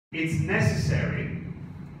It's necessary,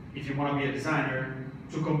 if you want to be a designer,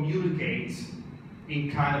 to communicate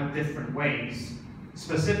in kind of different ways.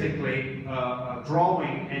 Specifically,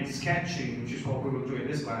 drawing and sketching, which is what we will do in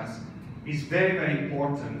this class, is very, very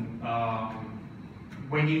important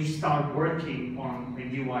when you start working on a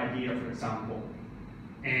new idea, for example,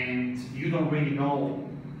 and you don't really know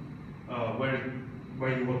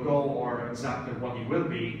where you will go or exactly what you will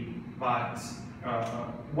be, but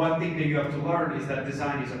one thing that you have to learn is that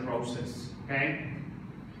design is a process, okay?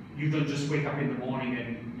 You don't just wake up in the morning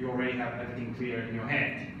and you already have everything clear in your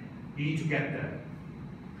head. You need to get there.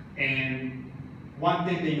 And one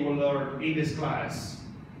thing that you will learn in this class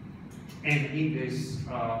and in this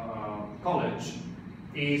college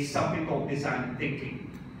is something called design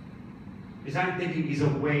thinking. Design thinking is a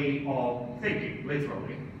way of thinking,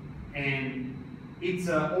 literally. And it's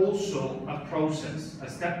also a process, a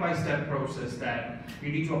step-by-step process that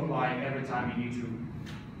you need to apply every time you need to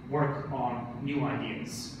work on new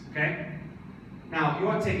ideas, okay? Now, you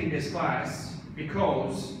are taking this class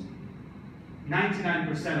because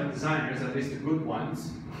 99% of designers, at least the good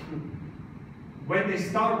ones, when they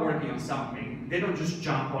start working on something, they don't just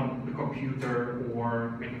jump on the computer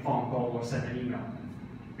or make a phone call or send an email.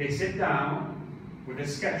 They sit down with a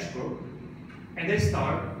sketchbook and they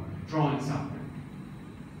start drawing something.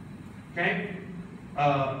 Okay?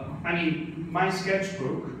 I mean, my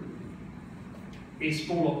sketchbook is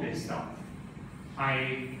full of this stuff.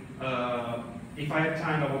 If I have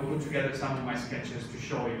time, I will put together some of my sketches to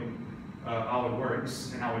show you how it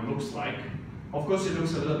works and how it looks like. Of course, it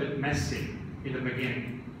looks a little bit messy in the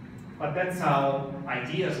beginning, but that's how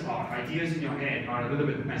ideas are. Ideas in your head are a little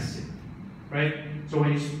bit messy, right? So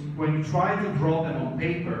when you try to draw them on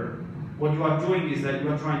paper, what you are doing is that you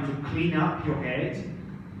are trying to clean up your head,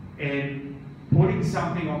 and putting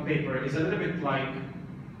something on paper is a little bit like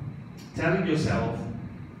telling yourself,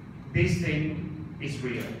 this thing is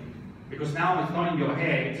real. Because now it's not in your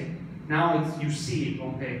head, now you see it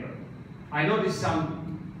on paper. I know this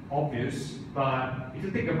sounds obvious, but if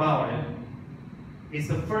you think about it, it's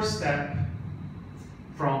the first step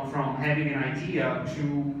from having an idea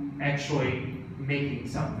to actually making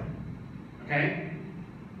something, okay?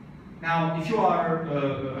 Now, if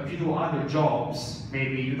you do other jobs,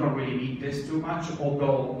 maybe you don't really need this too much,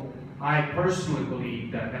 although I personally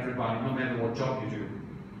believe that everybody, no matter what job you do,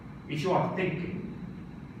 if you are thinking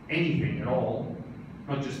anything at all,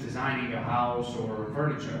 not just designing a house or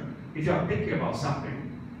furniture, if you are thinking about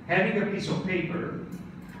something, having a piece of paper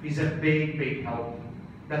is a big, big help.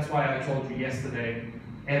 That's why I told you yesterday,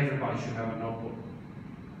 everybody should have a notebook.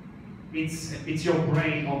 It's your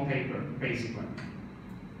brain on paper, basically.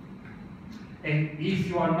 And if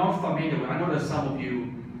you are not familiar with, I know that some of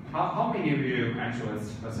you, how many of you, actually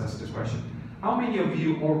let's ask this question, how many of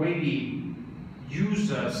you already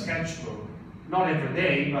use a sketchbook? Not every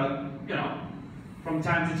day, but you know, from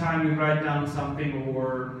time to time you write down something,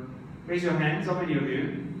 or raise your hands, how many of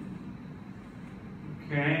you?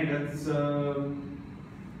 Okay, that's a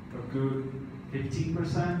good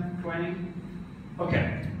 15%, 20?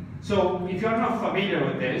 Okay, so if you're not familiar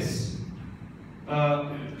with this,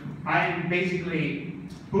 I am basically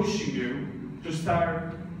pushing you to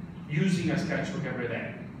start using a sketchbook every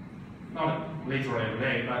day. Not literally every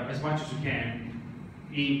day, but as much as you can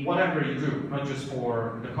in whatever you do, not just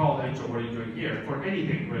for the college or what you're doing here, for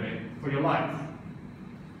anything really, for your life.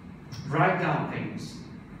 Write down things.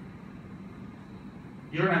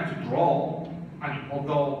 You don't have to draw. I mean,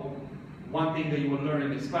 although one thing that you will learn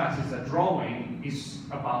in this class is that drawing is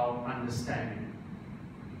about understanding.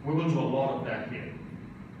 We will do a lot of that here.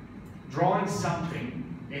 Drawing something,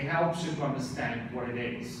 it helps you to understand what it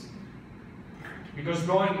is. Because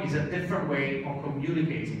drawing is a different way of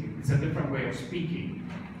communicating. It's a different way of speaking.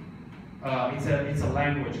 It's a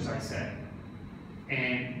language, as I said.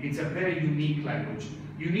 And it's a very unique language.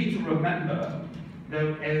 You need to remember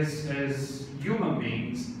that as human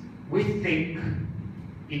beings, we think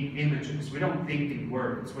in images. We don't think in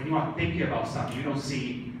words. When you are thinking about something, you don't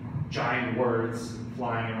see giant words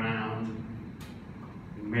flying around.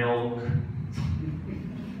 Milk,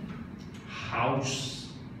 house,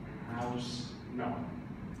 no.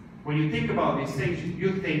 When you think about these things,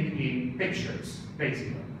 you think in pictures,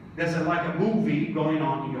 basically. There's like a movie going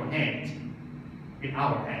on in your head, in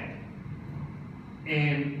our head.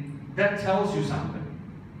 And that tells you something.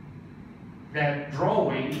 That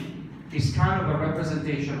drawing is kind of a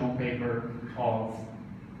representation on paper of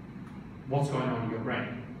what's going on in your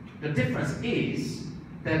brain. The difference is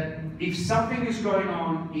that if something is going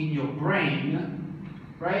on in your brain,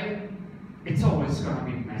 right, it's always going to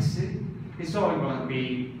be messy. It's always going to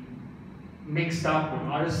be mixed up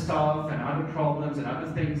with other stuff and other problems and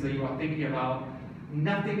other things that you are thinking about.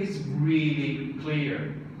 Nothing is really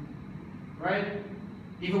clear, right?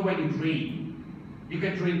 Even when you dream, you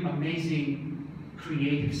can dream amazing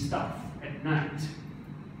creative stuff at night,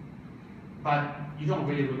 but you don't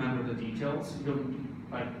really remember the details.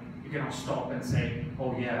 You cannot stop and say,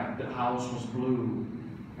 oh yeah, the house was blue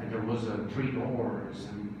and there was 3 doors,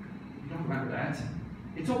 and you don't remember that.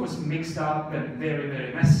 It's always mixed up and very,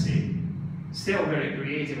 very messy. Still very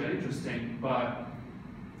creative and interesting, but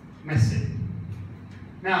messy.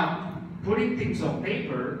 Now, putting things on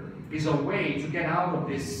paper is a way to get out of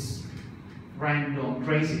this random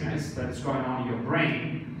craziness that is going on in your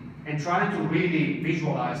brain and trying to really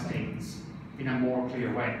visualize things in a more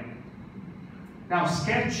clear way. Now,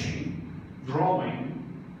 sketching, drawing,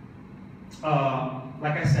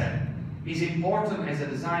 like I said, is important as a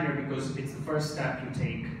designer because it's the first step you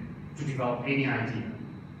take to develop any idea.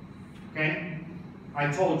 Okay?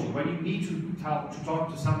 I told you, when you need to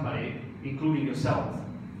talk to somebody, including yourself,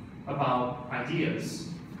 about ideas,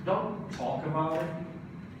 don't talk about it,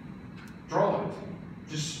 draw it.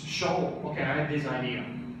 Just show, okay, I have this idea.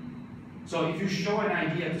 So if you show an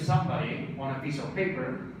idea to somebody on a piece of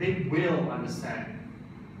paper, they will understand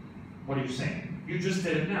what you're saying. You just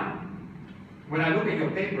did it now. When I look at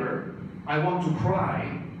your paper, I want to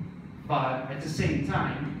cry, but at the same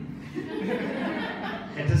time,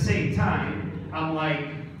 I'm like,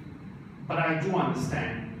 but I do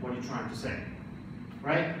understand what you're trying to say,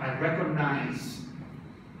 right? I recognize,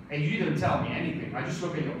 and you didn't tell me anything. I just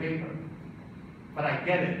look at your paper, but I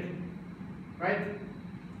get it, right?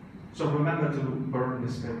 So remember to burn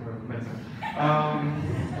this paper later.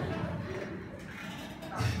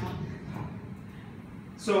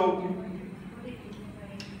 So,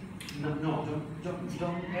 no,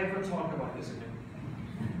 don't ever talk about this again.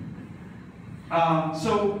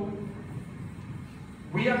 So,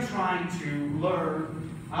 we are trying to learn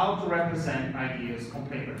how to represent ideas on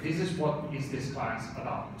paper. This is what is this class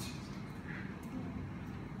about.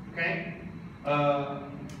 Okay?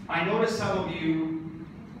 I noticed some of you,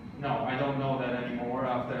 no, I don't know that anymore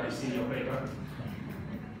after I've seen your paper.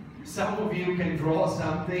 Some of you can draw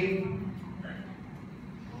something,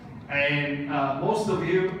 and most of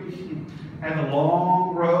you have a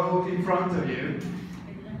long road in front of you.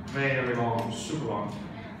 Very long, super long.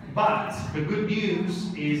 But the good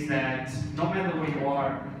news is that no matter where you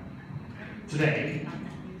are today,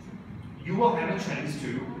 you will have a chance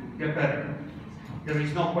to get better. There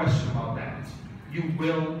is no question about that. You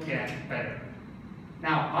will get better.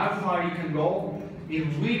 Now, how far you can go, it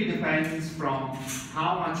really depends from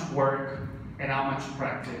how much work and how much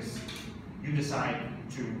practice you decide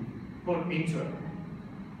to put into it.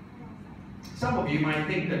 Some of you might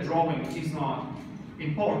think that drawing is not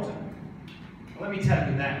important. Let me tell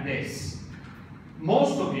you that this.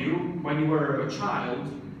 Most of you, when you were a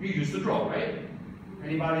child, you used to draw, right?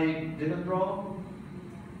 Anybody didn't draw?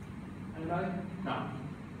 Anybody? No.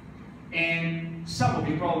 And some of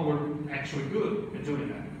you probably were actually good at doing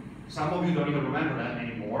that. Some of you don't even remember that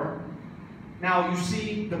anymore. Now, you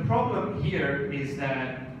see, the problem here is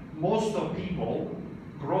that most of people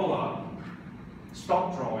grow up,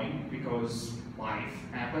 stop drawing because life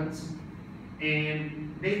happens,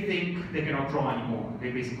 and they think they cannot draw anymore.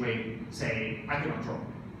 They basically say, I cannot draw.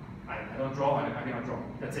 I don't draw, I cannot draw.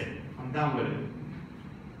 That's it. I'm done with it.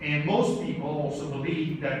 And most people also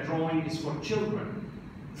believe that drawing is for children.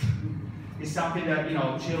 It's something that,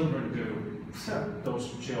 children do.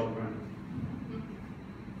 Those children.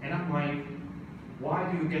 And I'm like,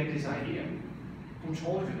 why do you get this idea? Who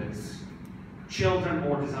told you this? Children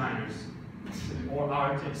or designers or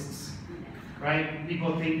artists, right?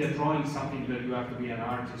 People think that drawing is something that you have to be an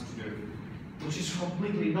artist to do, which is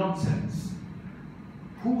completely nonsense.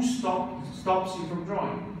 Who stops you from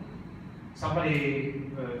drawing?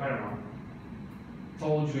 Somebody, I don't know,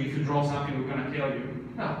 told you if you draw something we're going to kill you.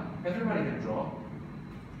 No, everybody can draw.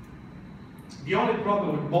 The only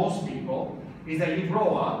problem with most people is that you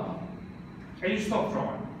grow up and you stop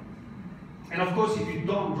drawing. And of course, if you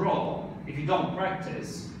don't draw, if you don't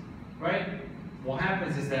practice, right, what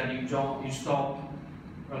happens is that you stop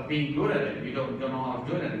being good at it. You don't know how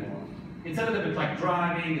to do it anymore. It's a little bit like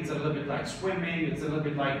driving, it's a little bit like swimming, it's a little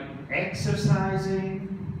bit like exercising.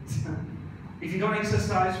 If you don't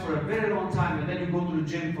exercise for a very long time and then you go to the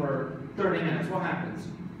gym for 30 minutes, what happens?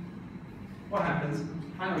 What happens?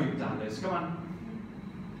 I know you've done this, come on.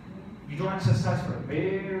 You don't exercise for a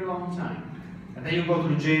very long time. And then you go to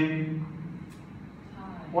the gym.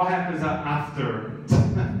 What happens after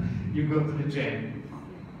you go to the gym?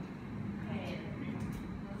 Pain.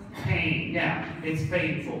 Pain, yeah, it's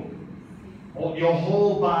painful. Your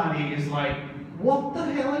whole body is like, what the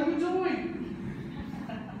hell are you doing?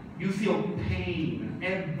 You feel pain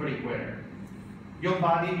everywhere. Your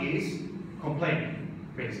body is complaining,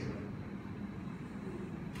 basically.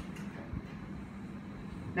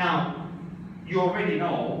 Now, you already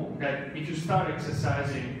know that if you start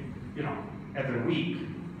exercising, every week,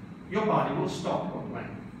 your body will stop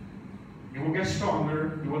complaining. You will get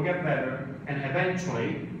stronger, you will get better, and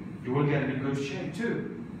eventually, you will get in good shape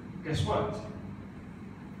too. Guess what?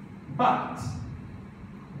 But,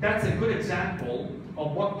 that's a good example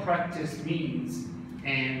of what practice means,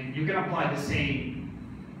 and you can apply the same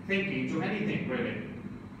thinking to anything, really.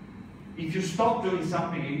 If you stop doing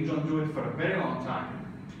something and you don't do it for a very long time,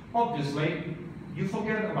 obviously, you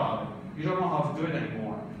forget about it. You don't know how to do it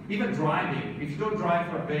anymore. Even driving, if you don't drive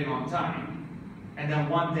for a very long time, and then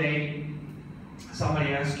one day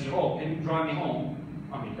somebody asks you, oh, can you drive me home?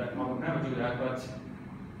 I mean, I would never do that, but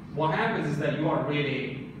what happens is that you're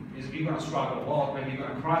going to struggle a lot, maybe you're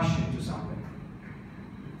going to crash into something.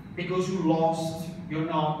 Because you're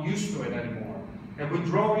not used to it anymore. And with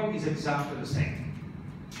drawing, it's exactly the same.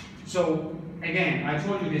 So, again, I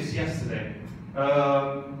told you this yesterday.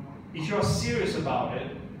 If you're serious about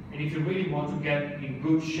it, and if you really want to get in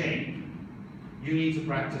good shape, you need to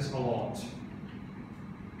practice a lot.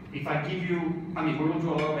 If I give you, we will do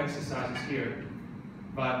a lot of exercises here,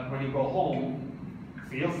 but when you go home,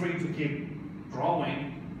 feel free to keep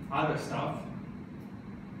drawing other stuff.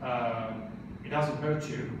 It doesn't hurt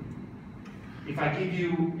you. If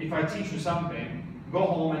I teach you something, go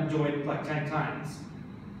home and do it like 10 times.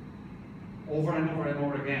 Over and over and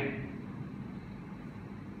over again.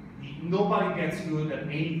 Nobody gets good at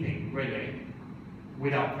anything, really,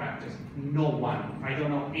 without practice. No one. I don't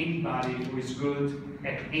know anybody who is good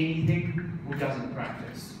at anything who doesn't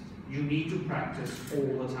practice. You need to practice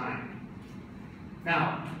all the time.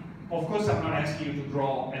 Now, of course, I'm not asking you to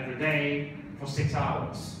draw every day for 6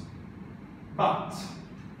 hours. But,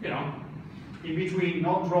 in between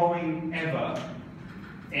not drawing ever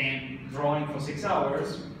and drawing for 6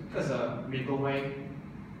 hours, there's a middle way,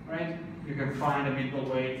 right? You can find a middle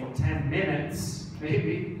way for 10 minutes,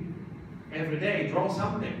 maybe, every day, draw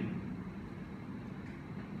something.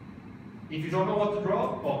 If you don't know what to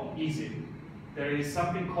draw, easy. There is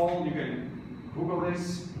something called, you can Google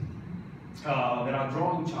this, there are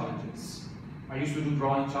drawing challenges. I used to do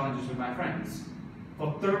drawing challenges with my friends.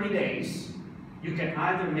 For 30 days, you can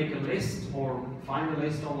either make a list or find a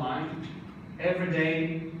list online. Every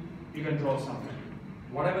day, you can draw something.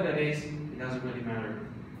 Whatever that is, it doesn't really matter.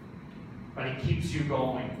 But it keeps you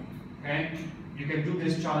going, okay? You can do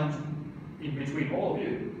this challenge in between all of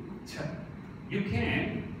you. You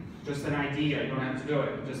can, just an idea, you don't have to do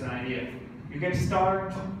it, just an idea. You can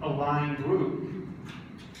start a line group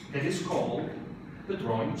that is called the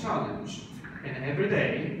Drawing Challenge. And every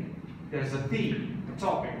day, there's a theme, a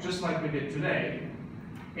topic, just like we did today.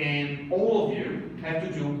 And all of you have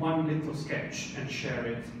to do one little sketch and share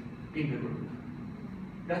it in the group.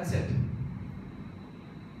 That's it.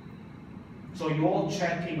 So you're all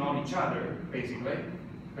checking on each other, basically,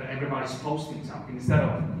 that everybody's posting something, instead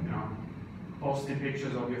of, posting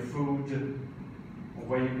pictures of your food, or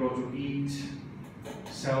where you go to eat,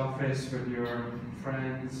 selfies with your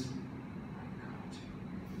friends.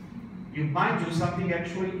 You might do something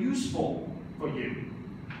actually useful for you.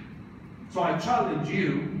 So I challenge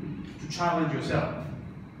you to challenge yourself.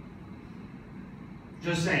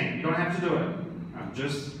 Just saying, you don't have to do it. I'm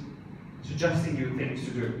just suggesting you things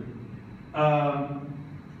to do.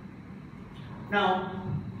 Now,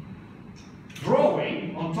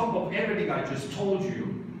 drawing, on top of everything I just told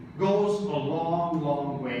you, goes a long,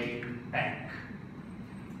 long way back.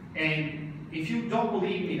 And if you don't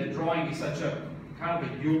believe me that drawing is such a kind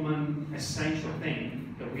of a human, essential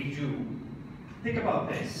thing that we do, think about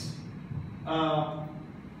this.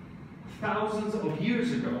 Thousands of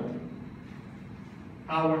years ago,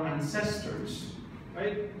 our ancestors,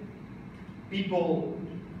 right? People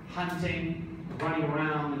hunting, running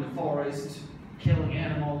around in the forest, killing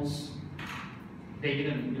animals. They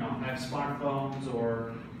didn't, have smartphones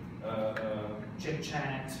or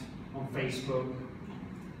chit-chat on Facebook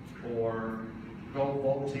or go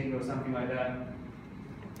voting or something like that.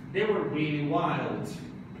 They were really wild,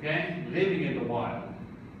 okay? Living in the wild.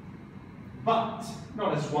 But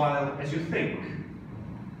not as wild as you think.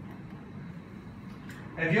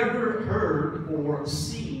 Have you ever heard or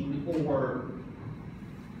seen or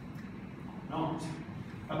not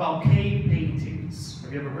about cave paintings?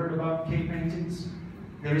 Have you ever heard about cave paintings?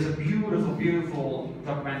 There is a beautiful, beautiful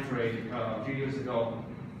documentary a few years ago.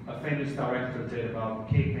 A famous director did about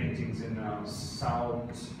cave paintings in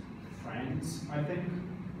South France, I think.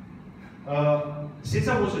 Since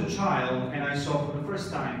I was a child and I saw for the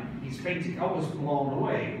first time his painting, I was blown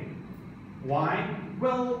away. Why?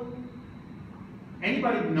 Well,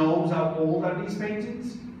 anybody knows how old are these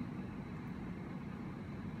paintings?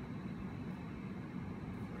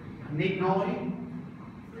 Nick knowing?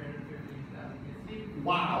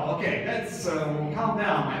 Wow, okay, that's, calm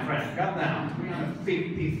down, my friend, calm down.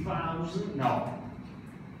 350,000? No.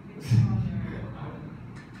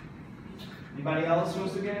 Anybody else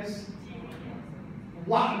wants to guess?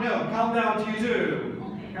 Wow, no, calm down to you too.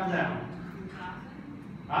 Calm down.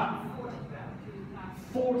 Huh?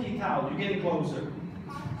 40,000, you're getting closer.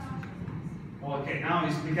 Okay, now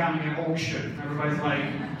it's becoming an auction. Everybody's like,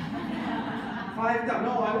 5,000,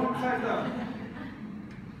 no, I want 5,000.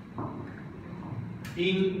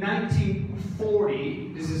 In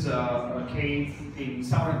 1940, this is a cave in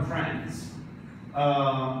southern France,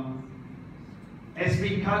 it's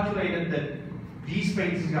been calculated that these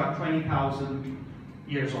paintings are 20,000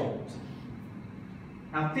 years old.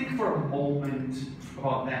 Now think for a moment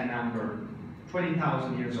about that number,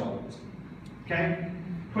 20,000 years old. Okay?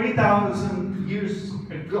 20,000 years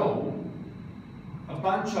ago, a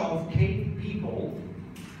bunch of cave people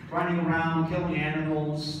running around, killing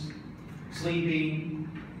animals, sleeping,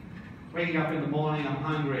 waking up in the morning, I'm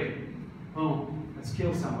hungry. Oh, let's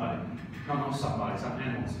kill somebody. No, not somebody, some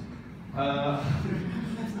animals.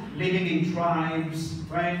 Living in tribes,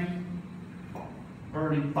 right?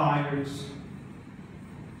 Burning fires.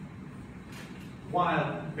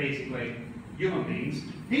 Wild, basically, human beings.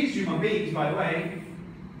 These human beings, by the way,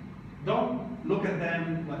 don't look at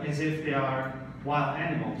them as if they are wild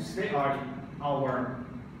animals. They are our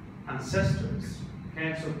ancestors.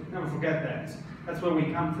 Okay, so never forget that. That's where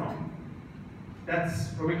we come from.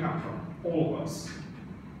 That's where we come from, all of us.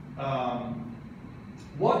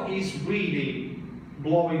 What is really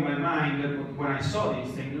blowing my mind when I saw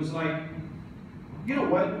these things, it was like, you know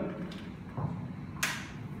what?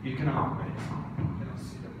 You cannot wait. You cannot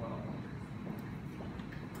see it well.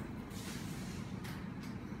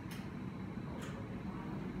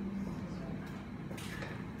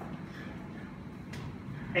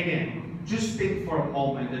 Again, just think for a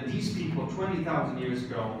moment that these people 20,000 years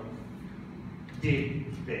ago did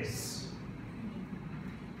this.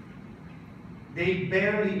 They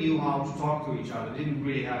barely knew how to talk to each other, didn't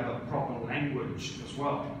really have a proper language as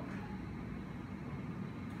well.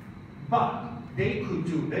 But they could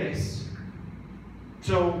do this.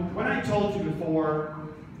 So when I told you before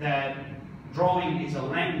that drawing is a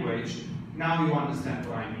language, now you understand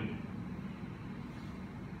what I mean.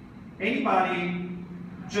 Anybody,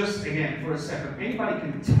 just again for a second, anybody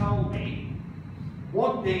can tell me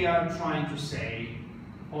what they are trying to say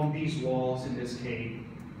on these walls in this cave?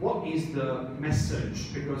 What is the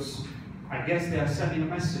message? Because I guess they are sending a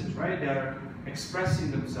message, right? They are expressing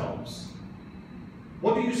themselves.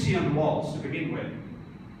 What do you see on the walls to begin with?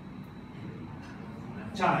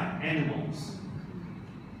 Child, animals.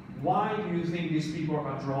 Why do you think these people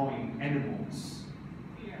are drawing animals?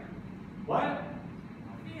 Fear. What?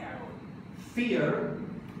 Fear. Fear?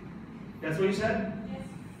 That's what you said? Yes.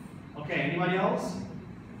 Okay, anybody else?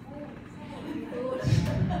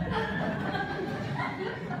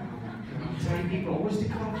 Sorry, people always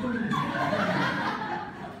think about food.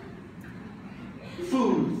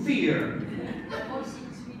 Food, fear.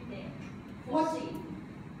 What? I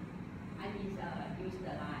mean, use the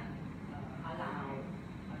line, allow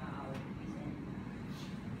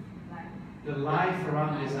The life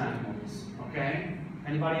around these animals. Okay?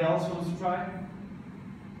 Anybody else wants to try?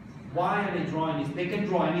 Why are they drawing this? They can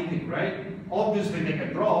draw anything, right? Obviously they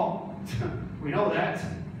can draw. We know that.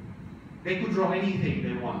 They could draw anything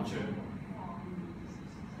they want to.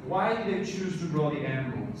 Why did they choose to draw the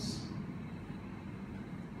animals?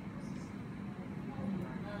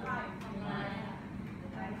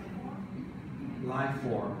 Life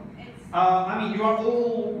form. I mean, you are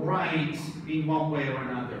all right in one way or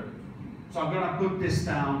another. So I'm going to put this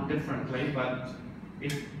down differently, but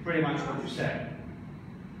it's pretty much what you said.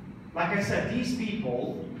 Like I said, these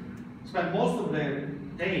people spend most of their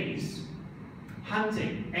days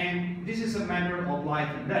hunting, and this is a matter of life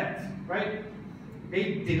and death, right?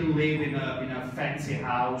 They didn't live in a fancy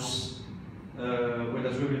house with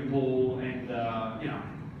a swimming pool and you know,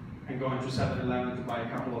 and going to 7-Eleven to buy a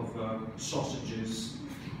couple of sausages,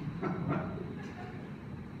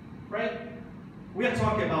 right? We are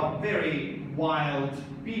talking about very wild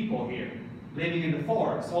people here, living in the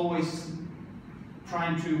forest, always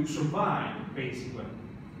trying to survive, basically.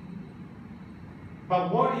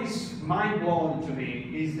 But what is mind-blowing to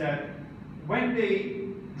me is that when they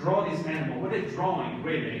draw this animal, what they're drawing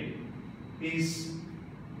really is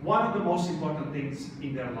one of the most important things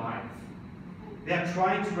in their life. They are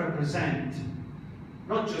trying to represent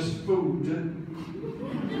not just food.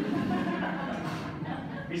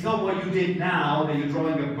 It's not what you did now, that you're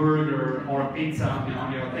drawing a burger or a pizza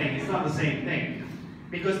on your thing. It's not the same thing.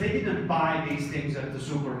 Because they didn't buy these things at the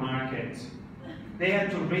supermarket. They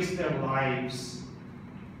had to risk their lives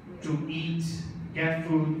to eat, get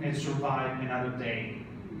food, and survive another day.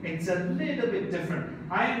 It's a little bit different.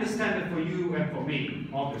 I understand that for you and for me,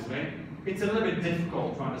 obviously, it's a little bit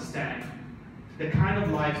difficult to understand the kind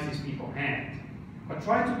of lives these people had. But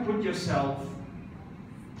try to put yourself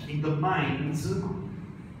in the minds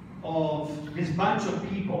of this bunch of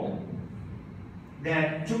people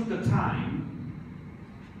that took the time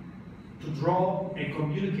to draw and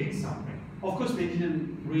communicate something. Of course, they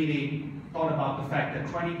didn't really thought about the fact that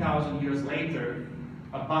 20,000 years later,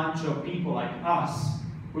 a bunch of people like us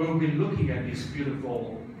will be looking at these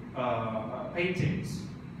beautiful paintings.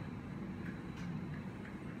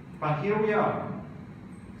 But here we are,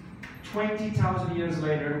 20,000 years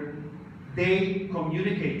later, they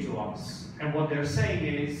communicate to us. And what they're saying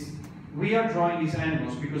is, we are drawing these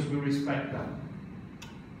animals because we respect them.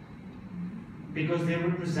 Because they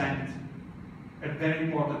represent a very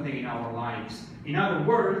important thing in our lives. In other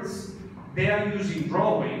words, they are using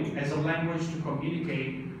drawing as a language to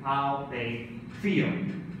communicate how they feel.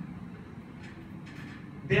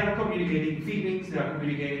 They are communicating feelings, they are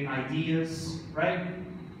communicating ideas, right?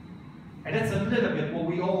 And that's a little bit what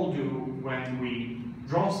we all do when we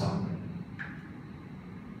draw something.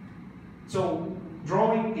 So,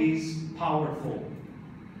 drawing is powerful.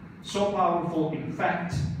 So powerful, in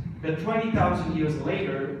fact, that 20,000 years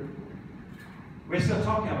later, we're still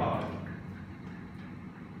talking about it.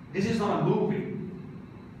 This is not a movie.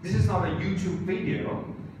 This is not a YouTube video,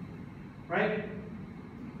 right?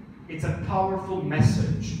 It's a powerful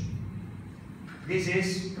message. This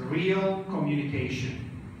is real communication.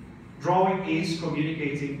 Drawing is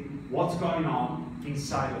communicating what's going on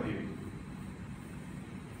inside of you.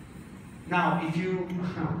 Now, if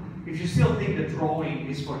you still think that drawing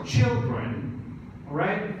is for children, all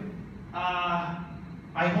right?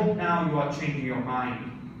 I hope now you are changing your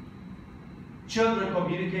mind. Children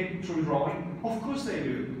communicate through drawing? Of course they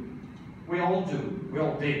do. We all do. We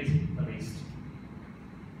all did, at least.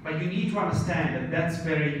 But you need to understand that that's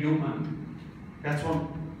very human. That's what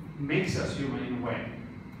makes us human in a way.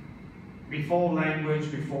 Before language,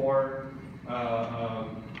 before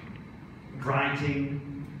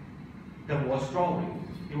writing, there was drawing.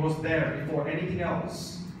 It was there before anything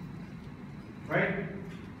else. Right?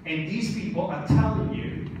 And these people are telling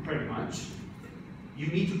you, pretty much, you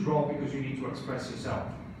need to draw because you need to express yourself.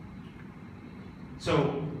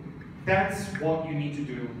 So, that's what you need to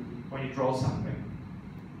do when you draw something.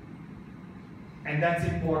 And that's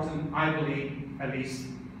important, I believe, at least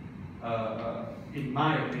in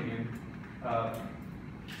my opinion,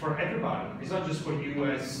 for everybody. It's not just for you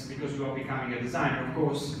because you are becoming a designer. Of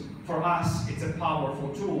course, for us, it's a powerful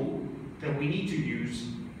tool that we need to use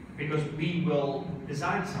because we will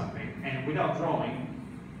design something, and without drawing,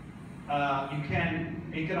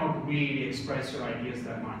 you cannot really express your ideas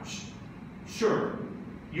that much. Sure,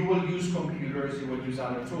 you will use computers, you will use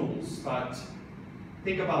other tools, but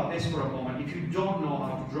think about this for a moment. If you don't know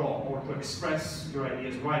how to draw or to express your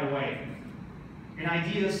ideas right away, and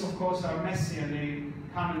ideas, of course, are messy and they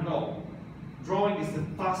come and go. Drawing is the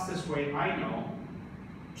fastest way I know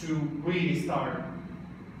to really start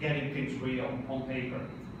getting things real on paper,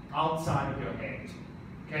 outside of your head.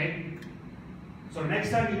 Okay? So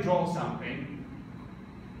next time you draw something,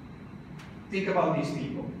 think about these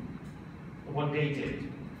people, what they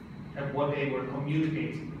did, and what they were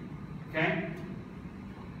communicating. Okay?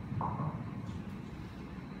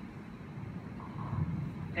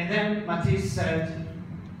 And then Matisse said,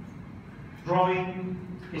 drawing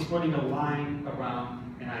is putting a line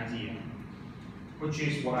around an idea, which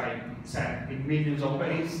is what I said in millions of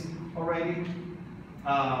ways already.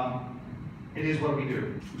 It is what we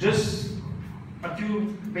do. Just a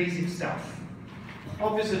few basic stuff.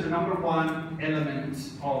 Obviously, the number one element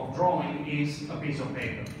of drawing is a piece of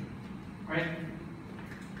paper, right?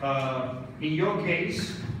 In your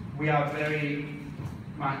case, we are very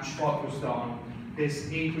much focused on this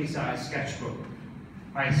A3 size sketchbook.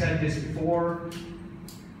 I said this before,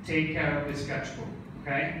 take care of the sketchbook,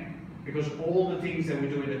 okay? Because all the things that we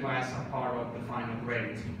do in the class are part of the final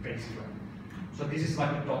grade, basically. So this is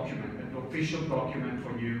like a document, an official document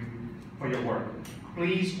for you, for your work.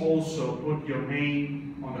 Please also put your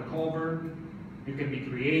name on the cover. You can be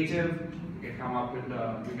creative. You can come up with,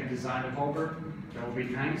 you can design a cover. That would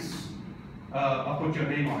be nice. I'll put your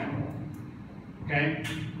name on it. Okay?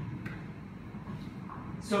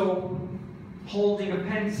 So, holding a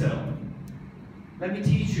pencil Let me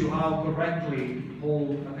teach you how correctly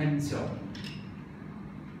hold a pencil.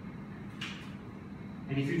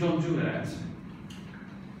 And if you don't do that,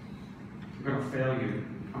 I'm going to fail you.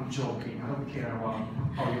 I'm joking. I don't care about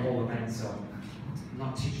how you hold a pencil. I'm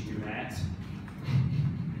not teaching you that.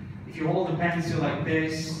 If you hold a pencil like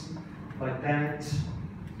this, like that,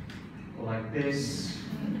 or like this,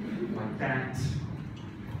 like that,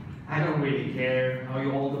 I don't really care how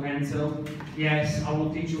you hold the pencil. Yes, I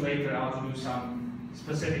will teach you later how to do some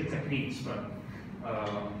specific techniques, but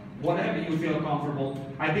whatever you feel comfortable.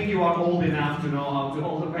 I think you are old enough to know how to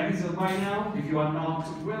hold a pencil by now. If you are not,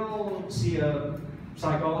 we'll see a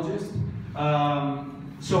psychologist.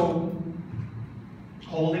 So,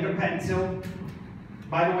 holding a pencil.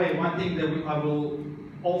 By the way, one thing that I will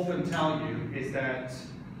often tell you is that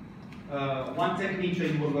one technique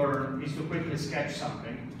that you will learn is to quickly sketch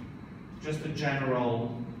something, just a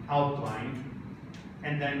general outline,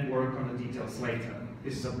 and then work on the details later.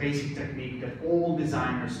 This is a basic technique that all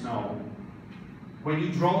designers know. When you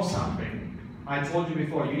draw something, I told you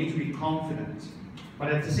before, you need to be confident,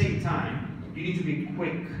 but at the same time, you need to be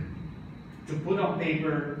quick to put on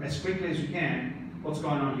paper as quickly as you can what's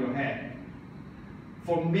going on in your head.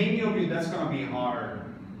 For many of you, that's going to be hard.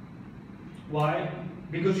 Why?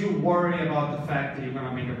 Because you worry about the fact that you're going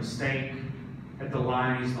to make a mistake, that the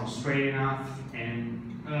line is not straight enough,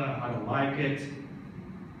 and I don't like it.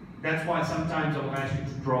 That's why sometimes I will ask you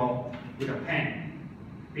to draw with a pen.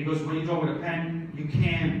 Because when you draw with a pen, you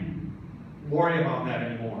can't worry about that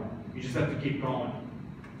anymore. You just have to keep going.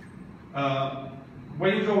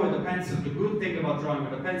 When you draw with a pencil, the good thing about drawing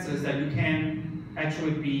with a pencil is that you can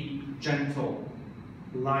actually be gentle,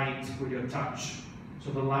 light with your touch.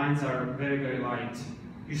 So the lines are very, very light.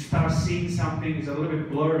 You start seeing something, it's a little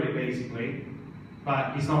bit blurry basically,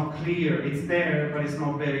 but it's not clear. It's there, but it's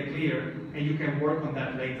not very clear, and you can work on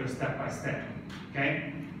that later step by step,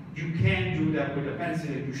 okay? You can do that with a pencil,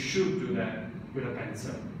 and you should do that with a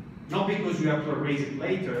pencil. Not because you have to erase it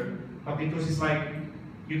later, but because it's like,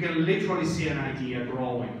 you can literally see an idea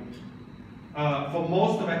drawing. For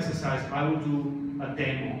most of exercise, I will do a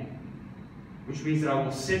demo, which means that I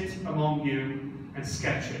will sit among you and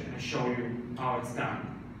sketch it and show you how it's done.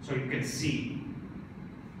 So you can see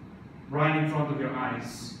right in front of your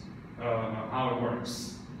eyes how it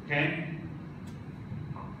works, okay?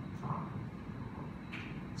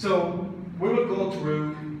 So we will go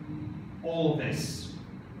through all of this.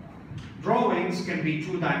 Drawings can be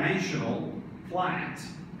two-dimensional, flat,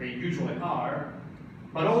 they usually are,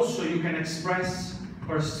 but also you can express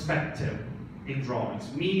perspective in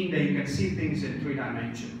drawings, meaning that you can see things in 3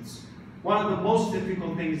 dimensions. One of the most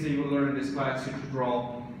difficult things that you will learn in this class is to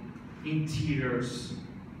draw interiors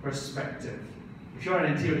perspective. If you're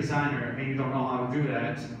an interior designer and you don't know how to do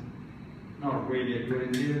that, not really a good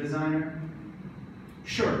interior designer,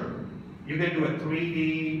 sure, you can do a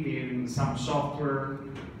 3D in some software.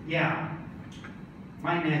 Yeah,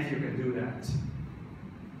 my nephew can do that.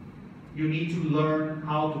 You need to learn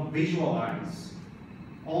how to visualize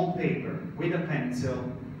on paper with a pencil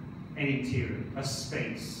an interior, a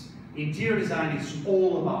space. Interior design is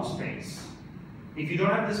all about space. If you don't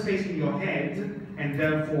have the space in your head, and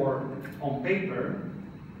therefore on paper,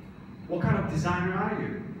 what kind of designer are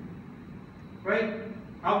you? Right?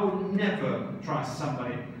 I would never trust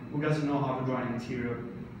somebody who doesn't know how to draw an interior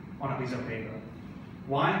on a piece of paper.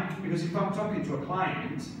 Why? Because if I'm talking to a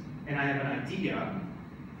client and I have an idea,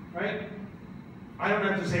 right? I don't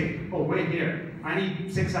have to say, oh, wait here, I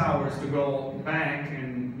need 6 hours to go back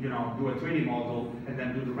and, you know, do a 3D model and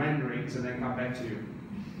then do the renderings and then come back to you.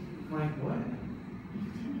 I'm like, what?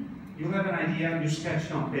 You have an idea, you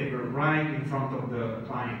sketched on paper right in front of the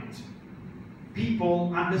client.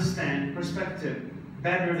 People understand perspective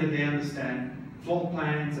better than they understand floor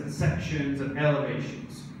plans and sections and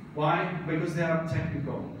elevations. Why? Because they are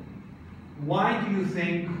technical. Why do you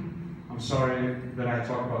think, I'm sorry that I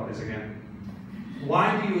talk about this again.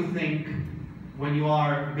 Why do you think when you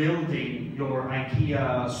are building your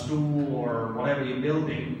IKEA stool or whatever you're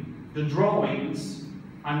building, the drawings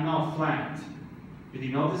are not flat? Did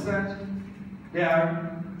you notice that? They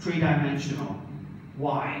are 3-dimensional.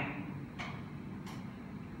 Why?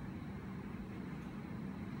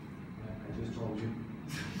 I just told you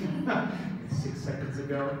 6 seconds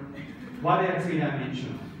ago. Why they are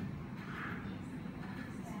 3-dimensional?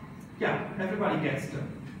 Yeah, everybody gets them.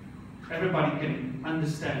 Everybody can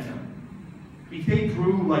understand them. If they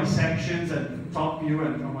drew like sections and top view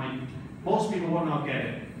and I'm like, most people will not get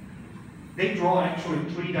it. They draw actually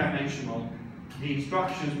 3-dimensional, the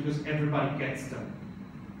instructions, because everybody gets them,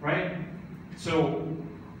 right? So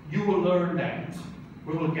you will learn that.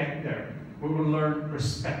 We will get there. We will learn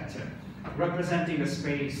perspective. representing a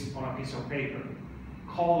space on a piece of paper,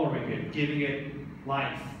 coloring it, giving it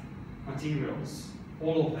life, materials,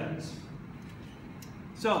 all of that.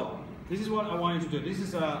 So, this is what I want you to do. This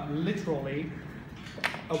is literally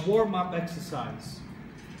a warm-up exercise.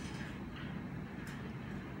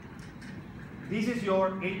 This is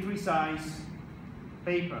your A3 size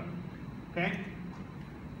paper, okay?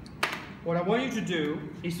 What I want you to do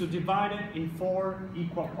is to divide it in 4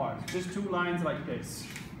 equal parts, just 2 lines like this.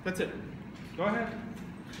 That's it. Go ahead.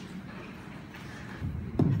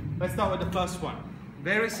 Let's start with the first one.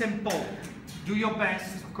 Very simple. Do your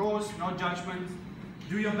best, of course, no judgment.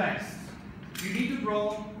 Do your best. You need to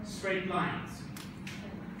draw straight lines.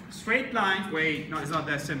 Straight lines, wait, no, it's not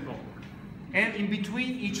that simple. And in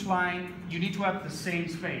between each line, you need to have the same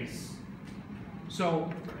space.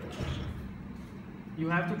 So, you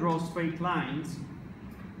have to draw straight lines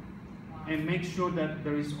and make sure that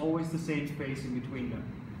there is always the same space in between them.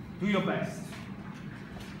 Do your best.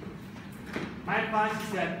 My advice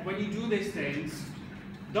is that when you do these things,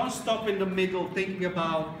 don't stop in the middle thinking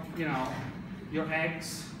about, you know, your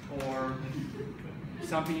ex or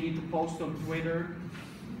something you need to post on Twitter.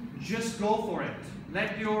 Just go for it.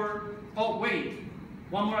 Let your, oh wait,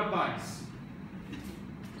 one more advice.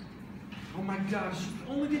 Oh my gosh,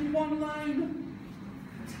 you only did 1 line.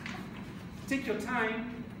 Take your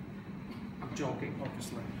time. I'm joking,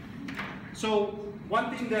 obviously. So,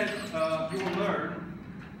 one thing that you will learn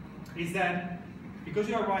is that because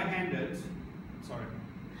you are right-handed,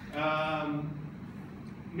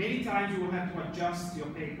 many times you will have to adjust your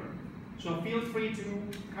paper. So feel free to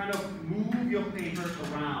kind of move your paper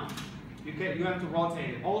around. You have to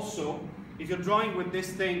rotate it. Also, if you're drawing with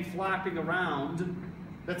this thing flapping around,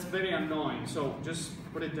 that's very annoying. So just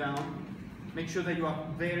put it down. Make sure that you are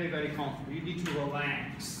very, very comfortable. You need to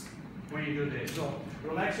relax when you do this. So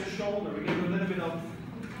relax your shoulder. We give a little bit of,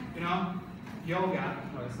 you know, yoga.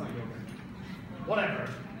 No, it's not yoga. Whatever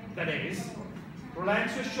that is.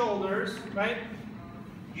 Relax your shoulders, right?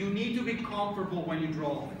 You need to be comfortable when you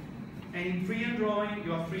draw. And in freehand drawing,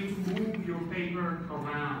 you are free to move your paper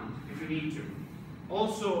around if you need to.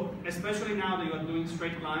 Also, especially now that you are doing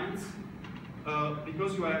straight lines,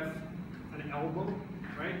 because you have an elbow,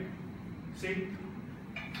 right? See?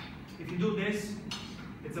 If you do this,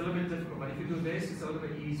 it's a little bit difficult, but if you do this, it's a little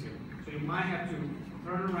bit easier. So you might have to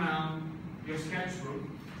turn around your sketch group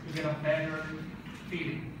to get a better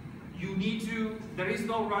feeling. You need to, there is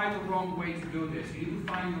no right or wrong way to do this. You need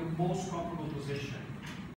to find your most comfortable position.